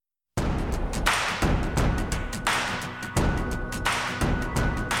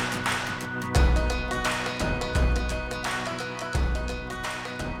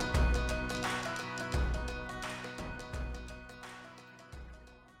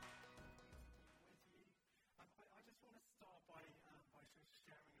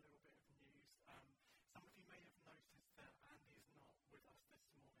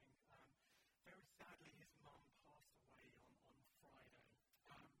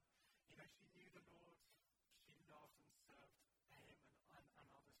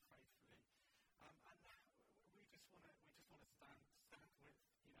want to stand with,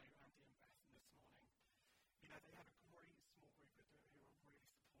 Andy and Beth this morning. They have a great small group who are really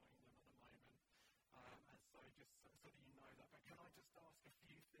supporting them at the moment. And so just so that you know that. But can I just ask a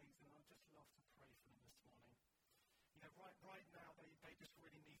few things, and I'd just love to pray for them this morning. Right now they just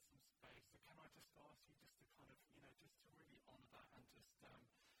really need some space. So can I just ask you just to kind of, just to really honour that and just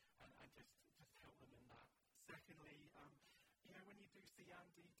just help them in that. Secondly, when you do see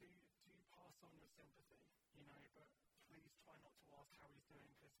Andy, do pass on your sympathy, but please try not to ask how he's doing,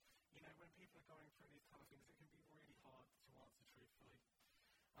 because, when people are going through these kind of things, it can be really hard to answer truthfully.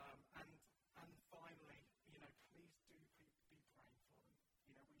 And finally, please do be praying for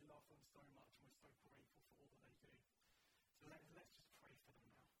them. We love them so much, and we're so grateful for all that they do. So let's just pray for them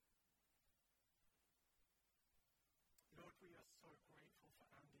now. Lord, we are so grateful for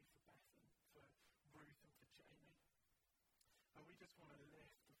Andy, for Bethan, for Ruth and for Jamie. And we just want to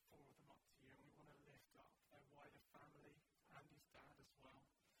lift the four of them up to you, and we want to lift up their wider family, Andy's dad as well,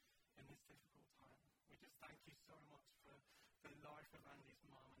 in this difficult time. We just thank you so much for the life of Andy's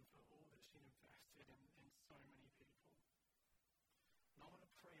mum and for all that she invested in so many people. And I want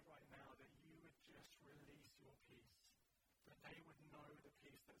to pray right now that you would just release your peace, that they would know the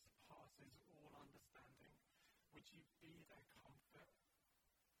peace that surpasses all understanding. Would you be their comfort,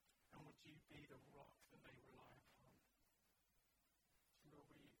 and would you be the rock that they rely upon?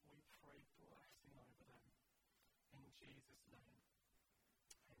 Lord, we pray blessing over them. In Jesus' name,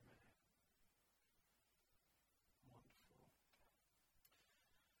 amen. Wonderful.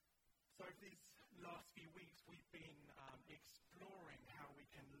 So over these last few weeks, we've been exploring how we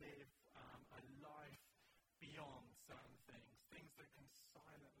can live a life beyond certain things that can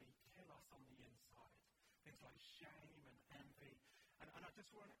silently kill us on the inside. Things like shame and envy. And I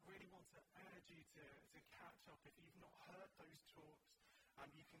just really want to urge you to catch up. If you've not heard those talks,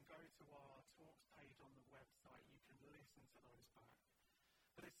 you can go to our talks page on the website. You can listen to those back.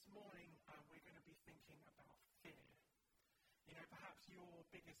 But this morning, we're going to be thinking about fear. Perhaps your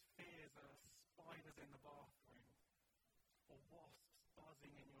biggest fears are spiders in the bathroom, or wasps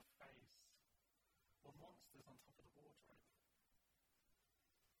buzzing in your face, or monsters on top of the wardrobe.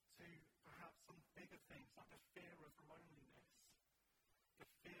 To perhaps some bigger things like the fear of loneliness, the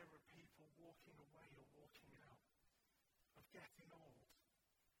fear of people walking away or walking out, of getting old,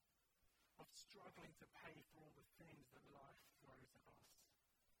 of struggling to pay for all the things that life throws at us.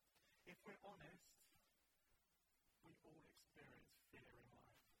 If we're honest, we all experience fear in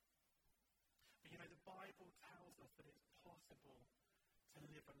life. But the Bible tells us that it's possible to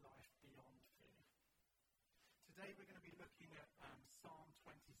live a life beyond fear. Today we're going to be looking at Psalm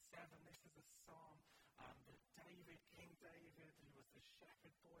 27. This is a psalm that King David, who was the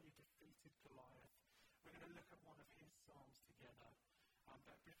shepherd boy who defeated Goliath, we're going to look at one of his psalms together.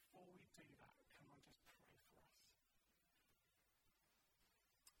 But before we do that, can I just pray for us?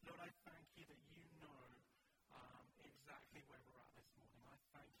 Lord, I thank you that you know exactly where we're at this morning. I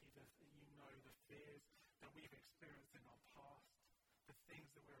thank you that you know the fears that we've experienced in our past, the things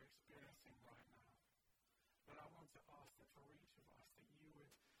that we're experiencing right now. But I want to ask that for each of us that you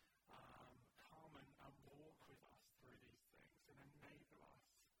would come and walk with us through these things and enable us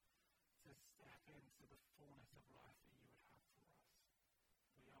to step into the fullness of life that you would have for us.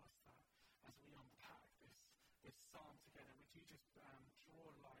 We ask that as we unpack this psalm together, would you just draw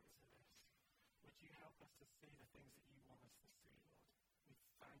light to this? Would you help us to see the things that you want us to see, Lord? We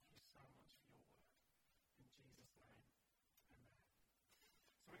thank you so much for your word. In Jesus' name, amen.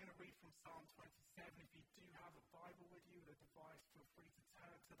 So we're going to read from Psalm 27. If you do have a Bible with you, the device, feel free to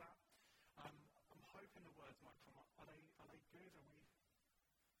turn to that. I'm hoping the words might come up. Are they good?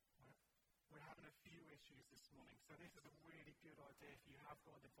 We're having a few issues this morning, so this is a really good idea. If you have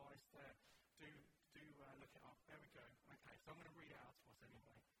got a device there, do look it up. There we go. Okay, so I'm going to read it out to us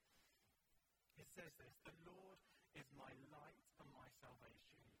anyway. It says this: the Lord is my light and my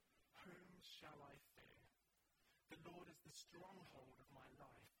salvation. Whom shall I fear? The Lord is the stronghold of my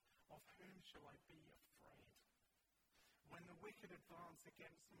life. Of whom shall I be afraid? When the wicked advance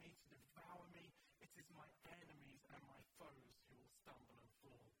against me to devour me, it is my enemies and my foes who will stumble and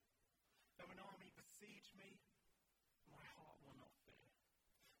fall. Though an army besiege me, my heart will not fear.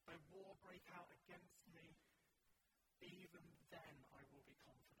 Though war break out against me, even then I will be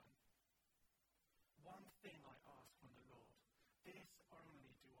confident. One thing I ask from the Lord, this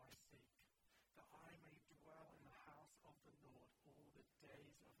only do I seek, that I may dwell in the house of the Lord all the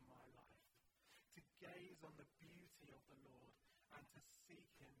days of my life, to gaze on the beauty of the Lord and to seek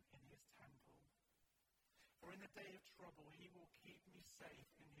him in his temple. For in the day of trouble he will keep me safe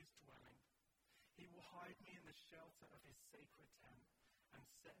in his dwelling. He will hide me in the shelter of his sacred tent and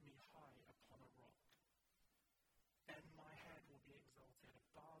set me high upon a rock. then my head will be exalted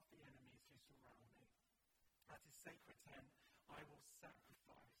above the enemies who surround me. At his sacred tent, I will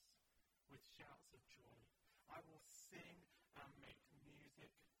sacrifice with shouts of joy. I will sing and make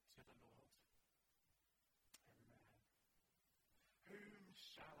music to the Lord. Amen. Whom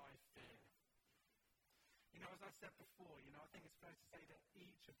shall I fear? As I said before, I think it's fair to say that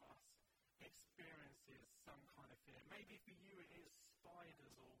each of us experiences some kind of fear. Maybe for you it is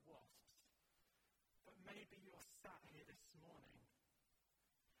spiders or wasps. But maybe you're sat here this morning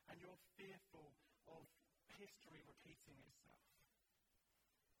and you're fearful of history repeating itself,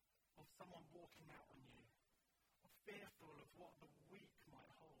 of someone walking out on you, or fearful of what the week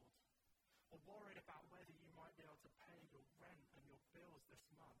might hold, or worried about whether you might be able to pay your rent and your bills this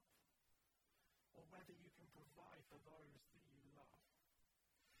month, or whether you can provide for those that you love.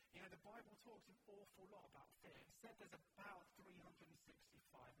 The Bible talks an awful lot about fear. It said there's about 365.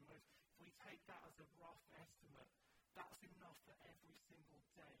 If we take that as a rough estimate, that's enough for every single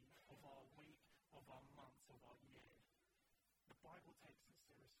day of our week, of our month, of our year. The Bible takes it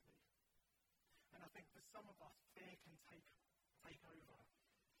seriously. And I think for some of us, fear can take over.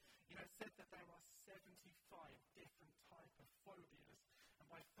 It said that there are 75 different types of phobias. And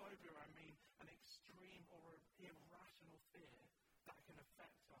by phobia, I mean an extreme or irrational fear that can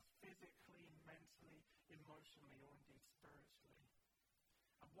affect us physically, mentally, emotionally, or indeed spiritually.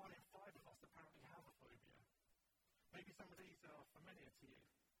 And 1 in 5 of us apparently have a phobia. Maybe some of these are familiar to you.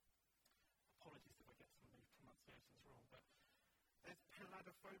 Apologies if I get some of these pronunciations wrong, but there's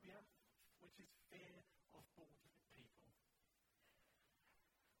peladophobia, which is fear of bald people.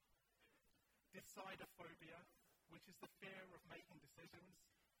 Decidophobia, which is the fear of making decisions.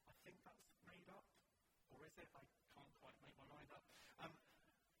 I think that's made up. Or is it? I can't quite make my mind up.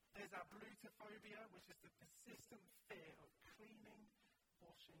 There's ablutophobia, which is the persistent fear of cleaning,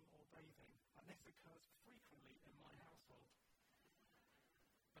 washing, or bathing. And this occurs frequently in my household.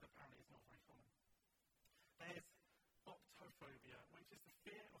 But apparently it's not very common. There's optophobia, which is the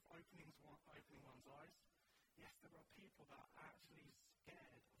fear of opening one's eyes. Yes, there are people that are actually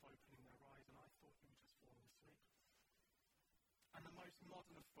scared of opening their eyes, and I thought you were just falling asleep. And the most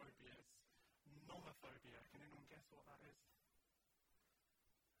modern of phobias, nomophobia. Can anyone guess what that is?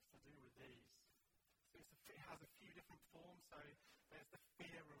 It's to do with these. So it has a few different forms. So there's the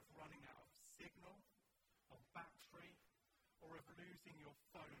fear of running out of signal, of battery, or of losing your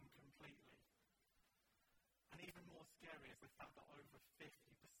phone completely. And even more scary is the fact that over 50%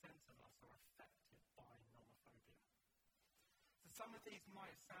 of us are affected by nomophobia. So some of these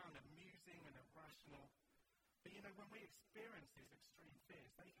might sound amusing and irrational, but when we experience these extreme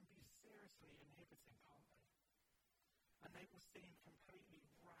fears, they can be seriously inhibiting, can't they? And they will seem completely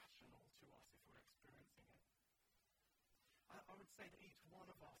rational to us if we're experiencing it. I would say that each one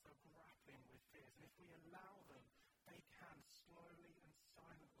of us are grappling with fears, and if we allow them, they can slowly and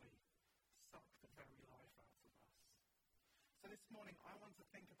silently suck the very life out of us. So this morning, I want to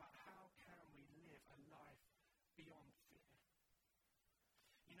think about how can we live a life beyond fear.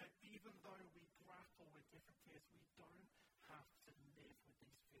 Even though we grapple with different fears, we don't have to live with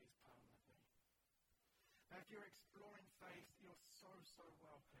these fears permanently. Now, if you're exploring faith, you're so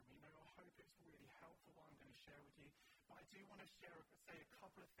welcome. I hope it's really helpful what I'm going to share with you. But I do want to say a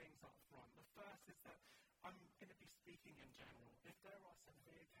couple of things up front. The first is that I'm going to be speaking in general. If there are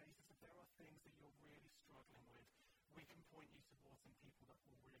severe cases, if there are things that you're really struggling with, we can point you towards some people that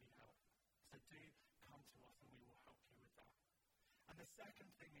will really help. So do come to us and we will help you with that. And the second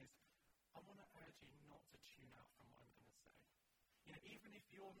thing is, I want to urge you not to tune out from what I'm going to say. Even if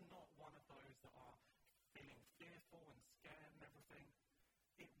you're not one of those that are feeling fearful and scared and everything,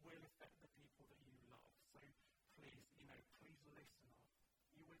 it will affect the people that you love. So please, please listen up.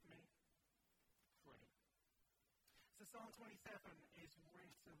 You with me? Great. So Psalm 27 is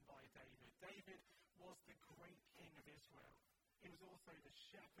written by David. David was the great king of Israel. He was also the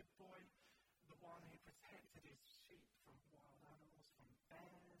shepherd boy, the one who protected his sheep from wild animals, from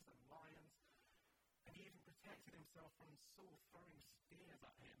bears and lions, and he even protected himself from Saul throwing spears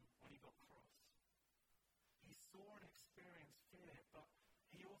at him when he got cross. He saw and experienced fear, but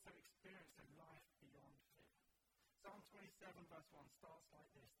he also experienced a life beyond fear. Psalm 27 verse 1 starts like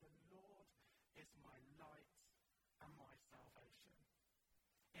this: "The Lord is my light and my salvation."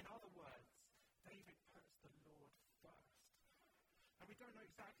 In other words, David puts the Lord first. And we don't know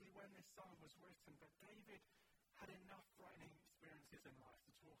exactly when this psalm was written, but David had enough frightening experiences in life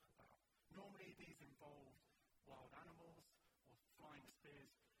to talk about. Normally these involved wild animals or flying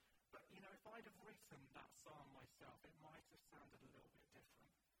spears. But, if I'd have written that psalm myself, it might have sounded a little bit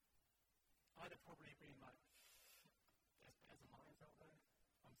different. I'd have probably been like, there's bears and lions out there.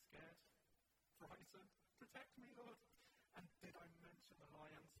 I'm scared, frightened, protect me, Lord. And did I mention the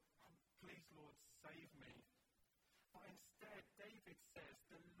lions? Please, Lord, save me. But instead, David says,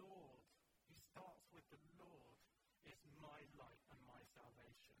 the Lord, he starts with the Lord, is my light and my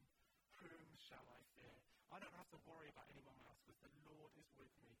salvation. Whom shall I fear? I don't have to worry about anyone else because the Lord is with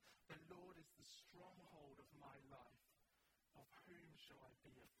me. The Lord is the stronghold of my life. Of whom shall I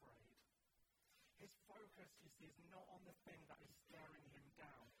be afraid? His focus is not on the thing that is staring him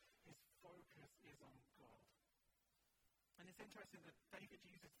down. His focus is on God. And it's interesting that David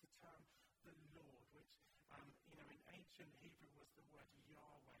uses the term the Lord, which in ancient Hebrew was the word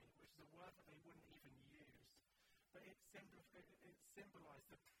Yahweh, which is a word that they wouldn't even use. But it symbolized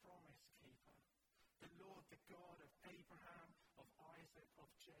the promise keeper. The Lord, the God of Abraham, of Isaac, of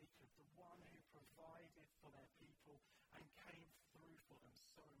Jacob, the one who provided for their people and came through for them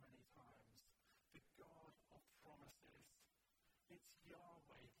so many times. The God of promises. It's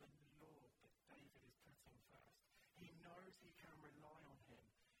Yahweh, the Lord, that David is putting first. He knows he can rely on him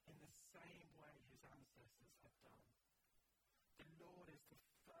in the same way his ancestors had done. The Lord is the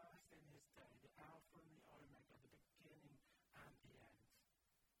first in his day, the Alpha and the Omega, the beginning and the end.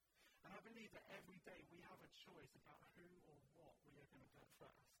 And I believe that every day we have a choice about who or what we are going to put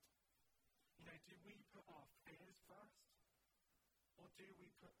first. Do we put our fears first? Or do we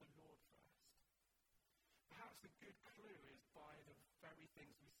put the Lord first? Perhaps a good clue is by the very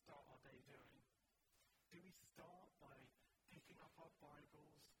things we start our day doing. Do we start by picking up our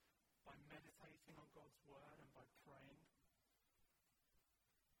Bibles, by meditating on God's Word and by praying?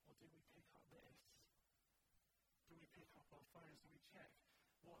 Or do we pick up this? Do we pick up our phones? Do we check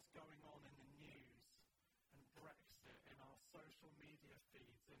what's going on in the news and Brexit in our social media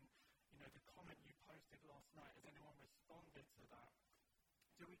feeds and, the comment you posted last night? Has anyone responded to that?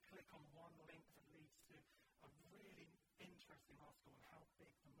 Do we click on one link that leads to a really interesting article on how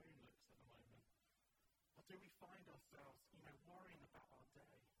big the moon looks at the moment? Or do we find ourselves, worrying about our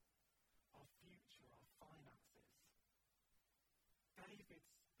day, our future, our finances?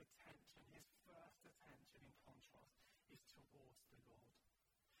 David's attention, his first attention in contrast, is towards the Lord.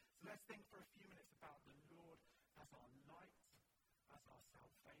 So let's think for a few minutes about the Lord as our light, as our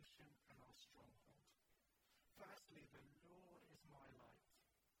salvation, and our stronghold. Firstly, the Lord is my light.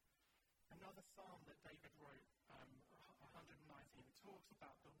 Another psalm that David wrote, 119, talks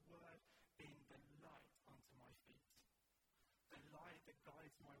about the word being the light unto my feet, the light that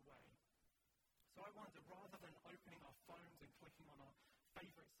guides my way. So I wonder, rather than opening our phones and clicking on our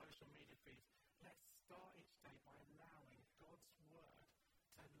favorite social media feeds, let's start each day by allowing God's word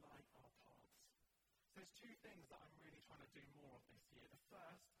to light our paths. So there's two things that I'm really trying to do more of this year. The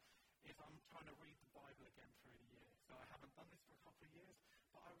first is I'm trying to read the Bible again through the year. So I haven't done this for a couple of years,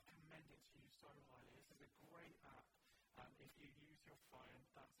 but I would commend it to you so highly. This is a great app. If you use your phone,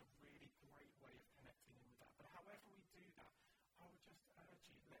 that's a really great way of connecting in with that. But however we do that, I would just urge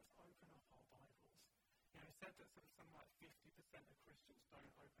you, let's open up our Bibles. It's said that something like 50% of Christians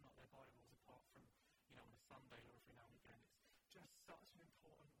don't open up their Bibles apart from, on a Sunday or every now and again. It's just such an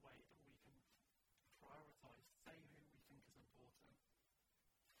important way that we can prioritize, say who we think is important.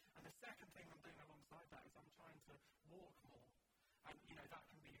 And the second thing I'm doing alongside that is I'm trying to walk more. And, that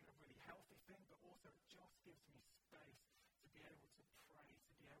can be a really healthy thing, but also it just gives me space to be able to pray,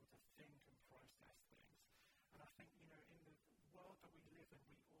 to be able to think and process things. And I think, in the world that we live in,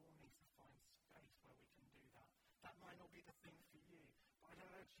 we all need to find space where we can do that. That might not be the thing for you, but I'd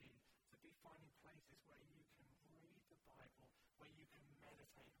urge you to be finding places where you can read the Bible, where you can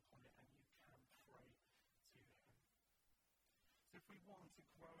meditate upon it, and you can pray to Him. So if we want to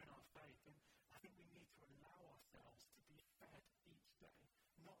grow in our faith, then I think we need to allow ourselves to be fed each day,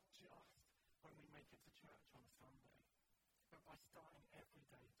 not just when we make it to church on a Sunday, but by starting every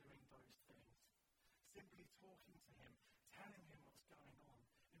day doing those things. Simply talking to Him, telling Him what's going on,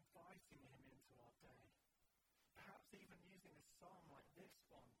 inviting Him into our day. Perhaps even using a psalm like this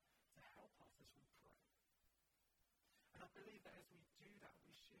one to help us as we pray. And I believe that as we do that,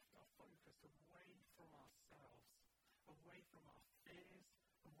 we shift our focus away from ourselves, away from our fears,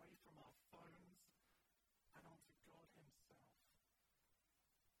 away from our phones, and onto God Himself.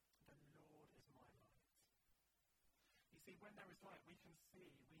 The Lord is my light. You see, when there is light, we can see,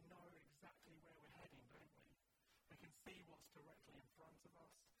 we know exactly where we're heading, don't we? We can see what's directly in front of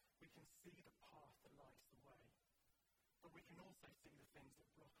us. We can see the path that lights the way. But we can also see the things that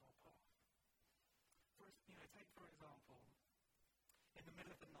block our path. Take for example, in the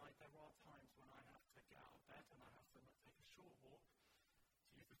middle of the night, there are times when I have to get out of bed and I have to take a short walk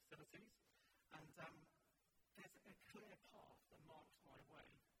to use the facilities. And there's a clear path that marks my way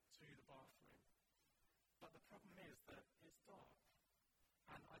to the bathroom. But the problem is that it's dark.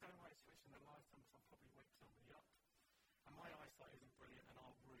 And I don't like switching the lights on because I'll probably wake And my eyesight isn't brilliant, and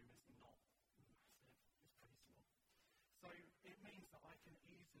our room is not massive. It's pretty small. So it means that I can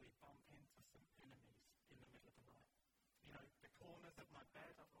easily bump into some enemies in the middle of the night. You know, the corners of my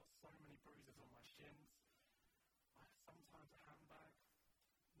bed, I've got so many bruises on my shins. Sometimes a handbag,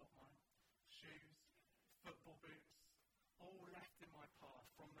 not mine, shoes, football boots, all left in my path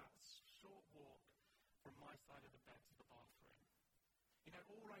from that short walk from my side of the bed to the bathroom. You know,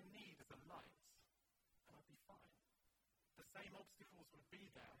 all I need is a light, and I'd be fine. The same obstacles would be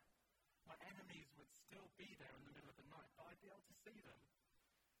there. My enemies would still be there in the middle of the night, but I'd be able to see them.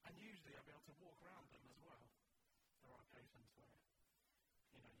 And usually I'd be able to walk around them as well. There are occasions where,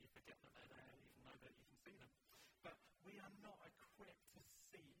 you know, you forget that they're there, even though that you can see them. But we are not equipped to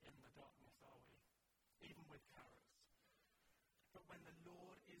see in the darkness, are we? Even with carrots. But when the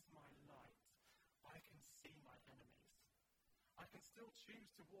Lord is my light, I can see my enemies. I can still choose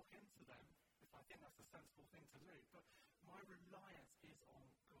to walk into them if I think that's a sensible thing to do. But my reliance is on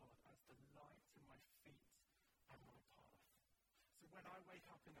God as the light to my feet and my path. So when I wake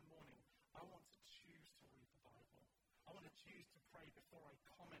up in the morning, I want to choose to read the Bible. I want to choose to pray before I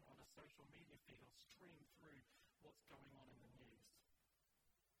comment on a social media feed or stream through what's going on in the news.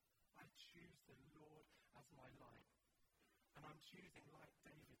 I choose the Lord as my light. And I'm choosing, like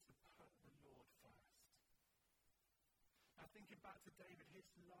David, to put the Lord first. Now, thinking back to David, his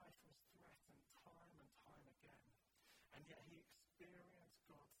life was threatened time and time again. And yet he experienced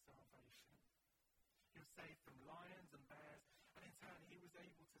God's salvation. He was saved from lions and bears, and in turn he was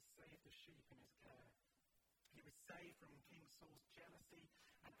able to save the sheep in his care. He was saved from King Saul's jealousy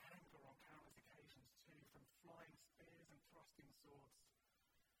and anger on countless occasions too, from flying spears and thrusting swords.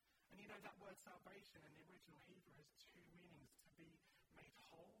 And you know, that word salvation in the original Hebrew has two meanings: to be made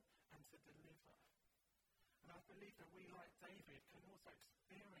whole and to deliver. And I believe that we, like David, can also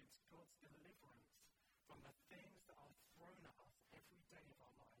experience God's deliverance from the things that are thrown at us every day of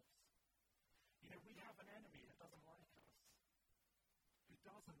our lives. You know, we have an enemy that doesn't like us, who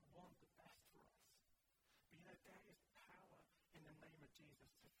doesn't want the best for us. But you know, there is power in the name of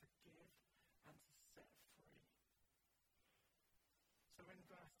Jesus to forgive and to set free. So in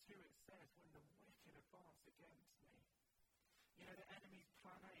verse 2 it says, when the wicked advance against me. You know, the enemy's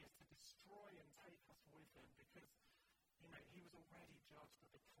plan A is to destroy and take us with him because, you know, he was already judged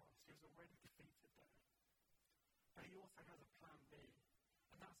at the cross. He was already defeated there. But he also has a plan B,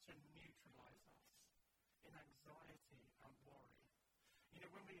 and that's to neutralize us in anxiety and worry. You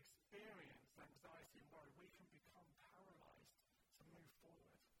know, when we experience anxiety and worry, we can become paralyzed to move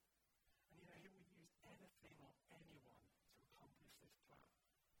forward. And, you know, he will use anything or anyone to accomplish this plan.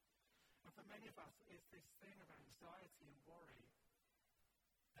 And for many of us, it's this thing of anxiety and worry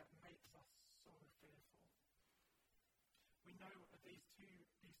that makes us so fearful. We know these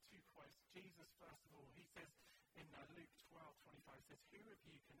two quotes. Jesus, first of all, he says in Luke 12:25, says, "Who of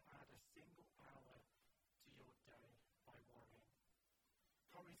you can add a single hour to your day by worrying?"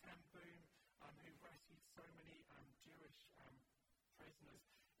 Corrie ten Boom, who rescued so many Jewish prisoners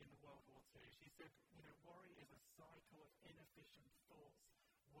in the World War II, she said, you know, worry is a cycle of inefficient thoughts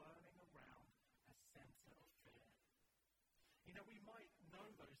whirling around a center of fear. You know, we might know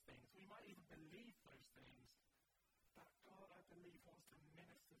those things. We might even believe those things. But God, I believe, wants to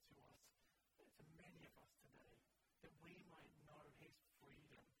minister to us, to many of us today, that we might know his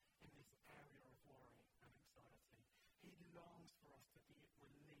freedom in this area of worry and anxiety. He longs for us to be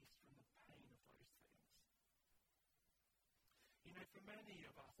released from the pain of those things. You know, for many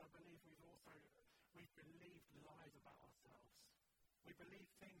of us, I believe we've believed lies about ourselves. We believe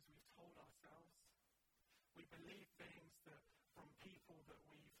things we've told ourselves. We believe things that from people that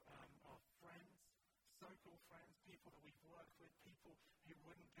we've, our friends, so-called friends, people that we've worked with, people who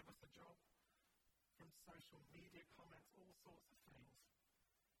wouldn't give us a job, from social media comments, all sorts of things.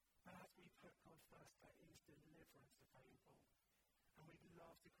 But as we put God first, there is deliverance available. And we'd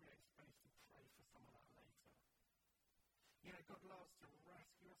love to create space to pray for some of that later. You know, God loves to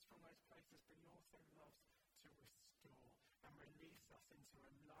rescue us from those places, but he also loves to restore and release us into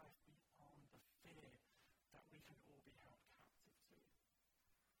a life beyond the fear that we can all be held captive to.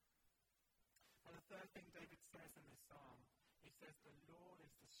 And the third thing David says in this psalm, he says, the Lord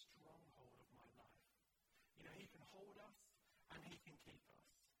is the stronghold of my life. You know, he can hold us and he can keep us.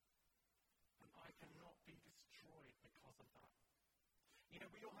 And I cannot be destroyed because of that. You know,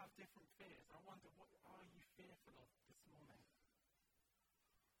 we all have different fears. I wonder, what are you fearful of this morning?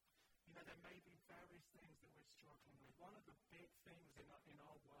 You know, there may be various things that we're struggling with. One of the big things in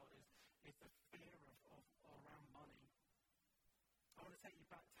our world is the fear of around money. I want to take you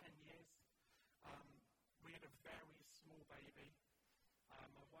back 10 years. We had a very small baby.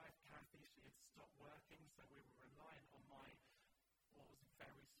 My wife, Kathy, she had stopped working, so we were reliant on what was a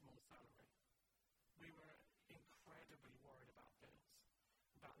very small salary. We were incredibly worried about bills,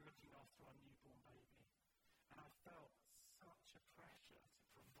 about looking after our newborn baby. And I felt such a pressure to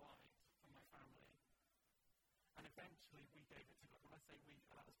provide for my family. And eventually we gave it to God. When I say we,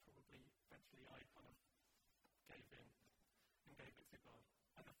 that was probably, eventually I kind of gave in and gave it to God.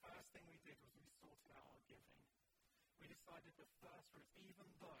 And the first thing we did was we sorted out our giving. We decided the first route, even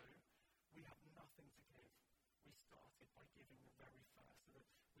though we had nothing to give, we started by giving the very first. So that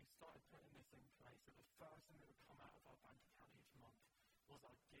we started putting this in place. So the first thing that would come out of our bank account each month was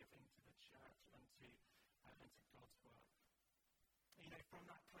our giving to the church and to God's work. You know, from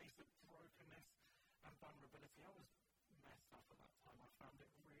that place of brokenness and vulnerability, I was messed up at that time. I found it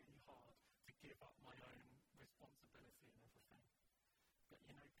really hard to give up my own responsibility and everything. But,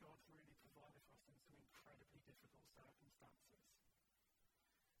 you know, God really provided for us in some incredibly difficult circumstances.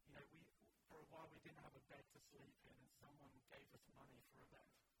 You know, for a while we didn't have a bed to sleep in, and someone gave us money for a bed.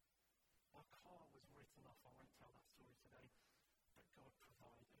 Our car was written off. I won't tell that story today, but God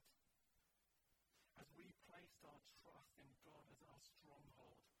provided. As we placed our trust in God as our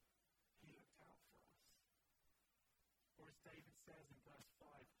stronghold, He looked out for us. Or as David says in verse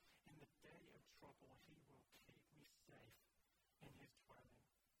 5, in the day of trouble, He will keep me safe in His dwelling.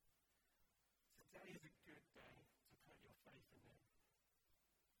 Today is a good day to put your faith in Him,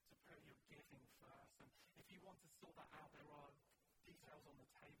 to put your giving first. And if you want to sort that out, there are details on the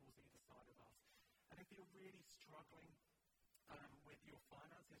tables either side of us. And if you're really struggling with your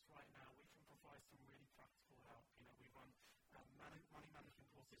finances right now, we can provide some really practical help. You know, we run money management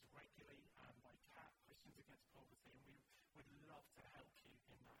courses regularly by CAP, Christians Against Poverty, and we would love to help you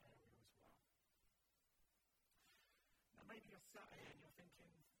in that area as well. Now, maybe you're sat here and you're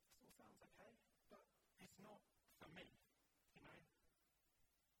thinking, this all sounds okay, but it's not for me, you know.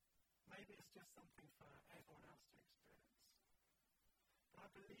 Maybe it's just something for everyone else to experience. But I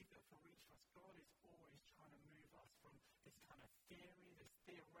believe that for each of us, God is always trying to move us from this kind of theory, this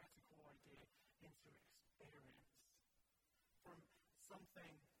theoretical idea, into experience. From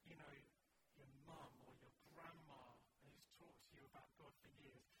something, you know, your mum or your grandma who's talked to you about God for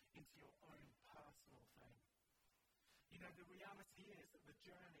years, into your own personal thing. You know, the reality is that the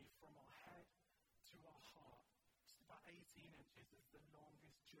journey from our head to our heart, just about 18 inches, is the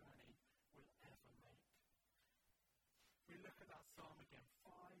longest journey we'll ever make. We look at that psalm again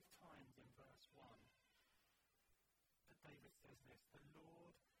 5 times in verse 1. But David says this, the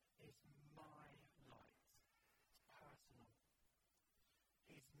Lord is my light. It's personal.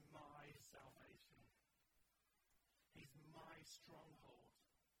 He's my salvation. He's my stronghold.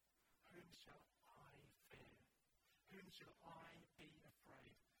 Whom shall I fear? Whom shall I be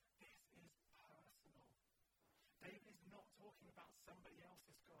afraid? This is personal. David is not talking about somebody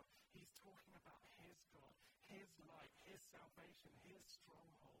else's God. He's talking about his God, his light, his salvation, his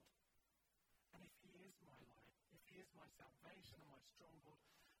stronghold. And if He is my light, if He is my salvation and my stronghold,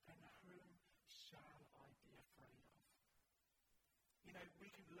 then whom shall I be afraid of? You know, we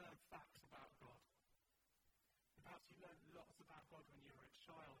can learn facts about God. Perhaps you learn lots about God when you were a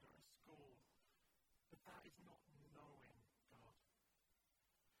child or at school, but that is not knowing God.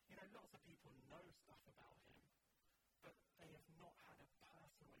 You know, lots of people know stuff about Him, but they have not had a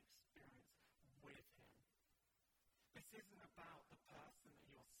personal experience with Him. This isn't about the person that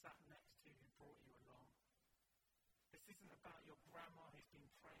you're sat next to who brought you along. This isn't about your grandma who's been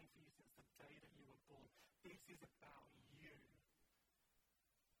praying for you since the day that you were born. This is about you.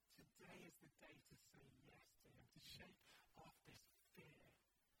 Today is the day to say yes to Him, to shake off this fear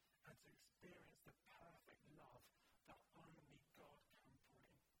and to experience the perfect love that only God can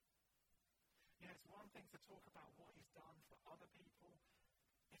bring. You know, it's one thing to talk about what He's done for other people.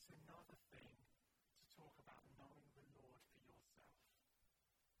 It's another thing to talk about knowing the Lord for yourself.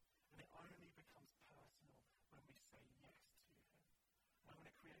 And it only becomes personal when we say yes to Him. I'm going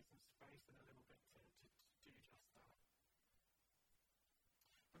to create some space in a little bit to do just that.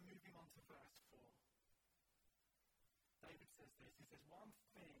 But moving on to verse 4. David says this. He says, one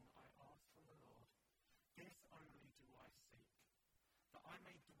thing I ask from the Lord, this only do I seek, that I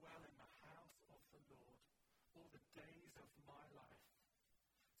may dwell in the house of the Lord all the days of my life,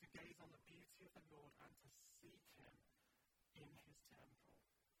 to gaze on the beauty of the Lord and to seek Him in His temple.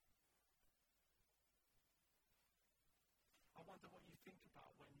 I wonder what you think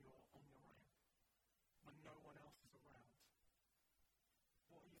about when you're on your own, when no one else is around.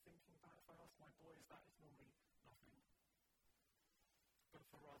 What are you thinking about? If I ask my boys that, it's normally nothing. But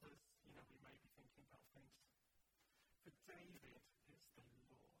for others, you know, we may be thinking about things. For David, it's the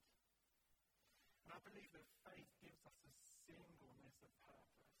Lord. And I believe that faith gives us a singleness of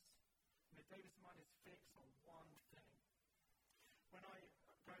purpose. David's mind is fixed on one thing.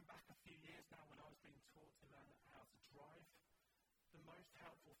 Going back a few years now, when I was being taught to learn how to drive, the most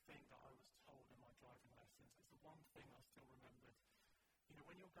helpful thing that I was told in my driving lessons is the one thing I still remembered.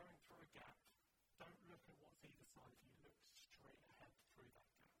 When you're going through a gap, don't look at what's either side of you. Look straight ahead through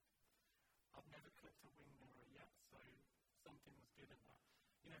that gap. I've never clipped a wing mirror yet, so something was good in that.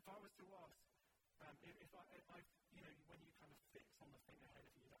 If I was to ask, when you kind of fix on the thing ahead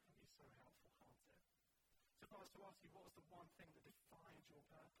of you, that can be so helpful, can't it? So if I was to ask you, what was the one thing that defines your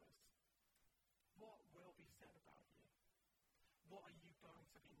purpose? What will be said about you? What are you going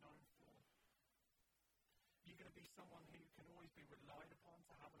to be known for? Are you going to be someone who can always be relied upon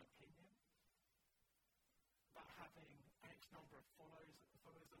to have an opinion? About having X number of followers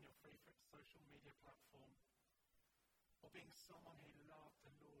on your favorite social media platform? Or being someone who loved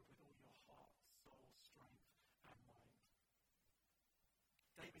the Lord with all your heart, soul, strength, and mind?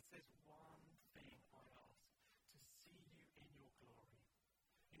 David says, one thing I ask, to see you in your glory.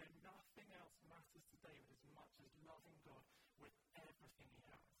 Nothing else matters to David as much as loving God with everything he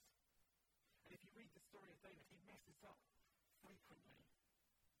has. And if you read the story of David, he messes up frequently.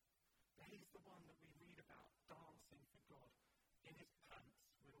 But he's the one that we read about dancing for God in his pants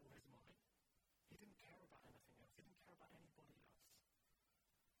with all his might. He didn't care about anything else. He didn't care about anybody else.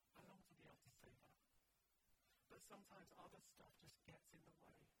 I long to be able to say that. But sometimes other stuff just gets in the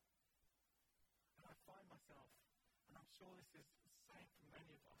way. And I find myself, and I'm sure this is the same for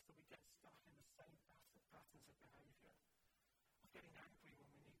many of us, that we get stuck in the same patterns of behavior. Of getting angry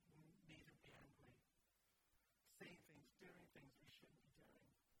when we needn't be angry. Saying things, doing things we shouldn't be doing.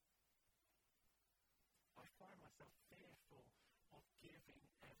 I find myself fearful of giving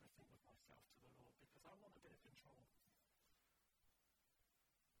everything of myself to the Lord because I want a bit of control.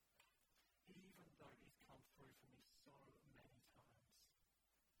 Even though he's come through for me so many times.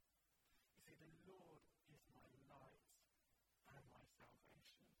 You see, the Lord is my light and my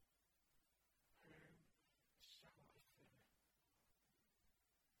salvation. Whom shall I fear?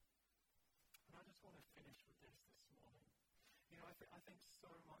 And I just want to finish with this morning. I think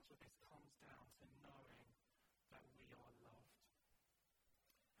so much of this comes down to knowing that we are loved.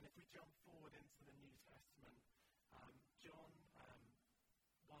 And if we jump forward into the New Testament, John,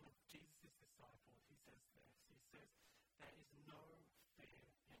 one of Jesus' disciples, he says this. He says, there is no fear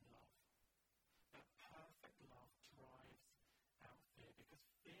in love. That perfect love drives out fear, because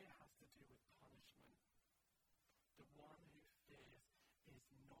fear has to do with punishment. The one who fears is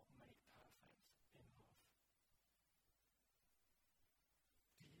not made perfect in love.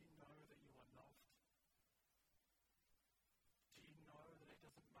 Do you know that you are loved? Do you know that it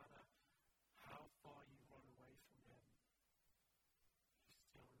doesn't matter how far you run away from him? He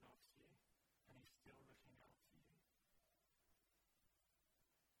still loves you, and he's still looking out for you.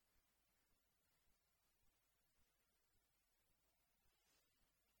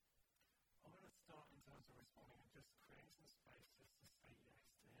 I'm going to start in terms of responding and just create some space just to say yes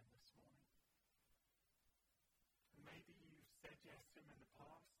to him this morning. And maybe you've said yes to him in the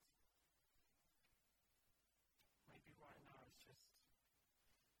past. Maybe right now it's just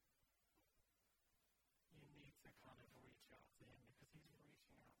you need to kind of reach out to him because he's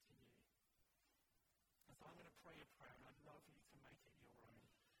reaching out to you. And so I'm going to pray a prayer, and I'd love you to make it your own.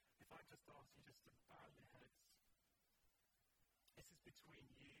 If I just ask you just to bow your heads. This is between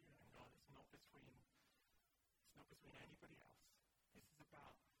you and God. It's not between anybody else. This is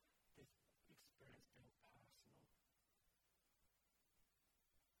about this experience being personal.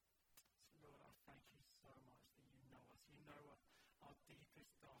 So Lord, I thank you so much that you know us. You know our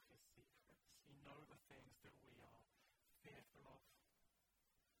deepest, darkest secrets. You know the things that we are fearful of.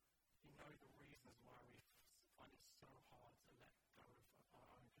 You know the reasons why we find it so hard to let go of our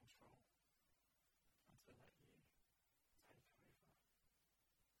own control and to let you take over.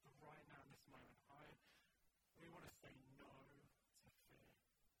 But right now, in this moment, we want to say no to fear.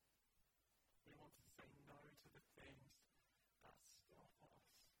 We want to say no to the things that stop us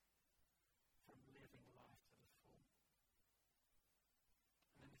from living life to the full.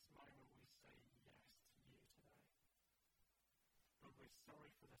 And in this moment, we say yes to you today. Lord, we're sorry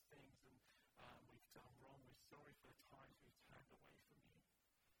for the things we've done wrong. We're sorry for the times we've turned away from you.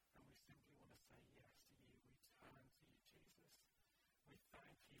 And we simply want to say yes to you. We turn to you, Jesus. We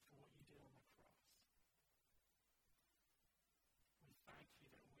thank you for what you did on the